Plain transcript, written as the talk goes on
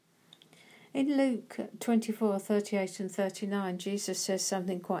In Luke 24:38 and 39, Jesus says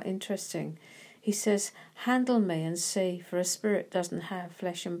something quite interesting. He says, "Handle me and see, for a spirit doesn't have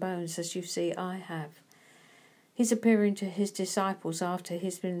flesh and bones as you see I have." He's appearing to his disciples after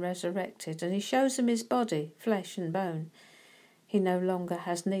he's been resurrected, and he shows them his body, flesh and bone. He no longer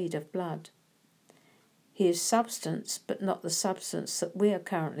has need of blood. He is substance, but not the substance that we are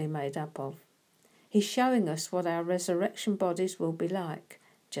currently made up of. He's showing us what our resurrection bodies will be like,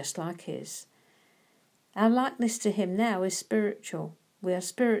 just like his. Our likeness to him now is spiritual. We are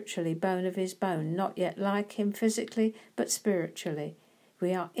spiritually bone of his bone, not yet like him physically, but spiritually.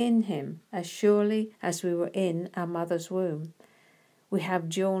 We are in him as surely as we were in our mother's womb. We have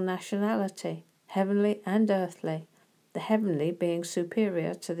dual nationality, heavenly and earthly, the heavenly being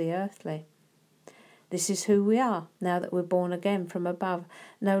superior to the earthly. This is who we are, now that we're born again from above,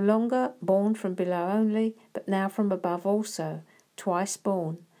 no longer born from below only, but now from above also, twice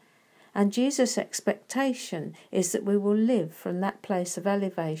born. And Jesus' expectation is that we will live from that place of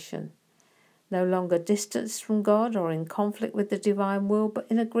elevation, no longer distanced from God or in conflict with the divine will, but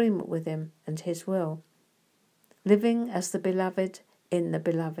in agreement with him and his will. Living as the beloved in the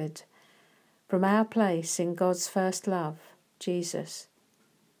beloved, from our place in God's first love, Jesus.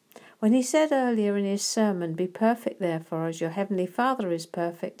 When he said earlier in his sermon, "Be perfect therefore as your heavenly Father is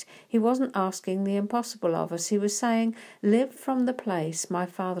perfect," he wasn't asking the impossible of us. He was saying, live from the place my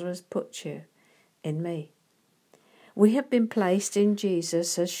Father has put you, in me. We have been placed in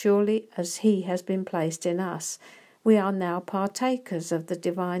Jesus as surely as he has been placed in us. We are now partakers of the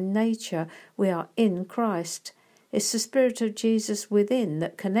divine nature. We are in Christ. It's the Spirit of Jesus within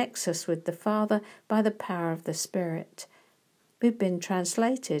that connects us with the Father by the power of the Spirit. We've been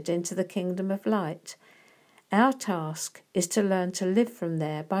translated into the kingdom of light. Our task is to learn to live from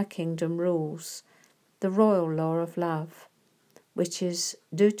there by kingdom rules, the royal law of love, which is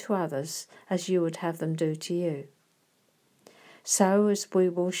do to others as you would have them do to you. So, as we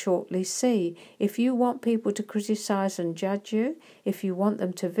will shortly see, if you want people to criticise and judge you, if you want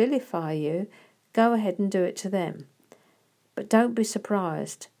them to vilify you, go ahead and do it to them. But don't be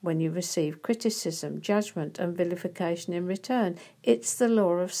surprised when you receive criticism, judgment and vilification in return. It's the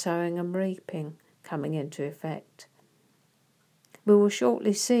law of sowing and reaping coming into effect. We will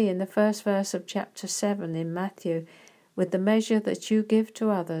shortly see in the first verse of chapter 7 in Matthew, with the measure that you give to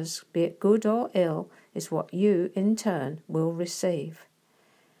others, be it good or ill, is what you in turn will receive.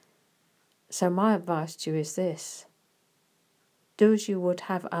 So my advice to you is this: do as you would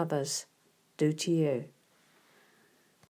have others do to you.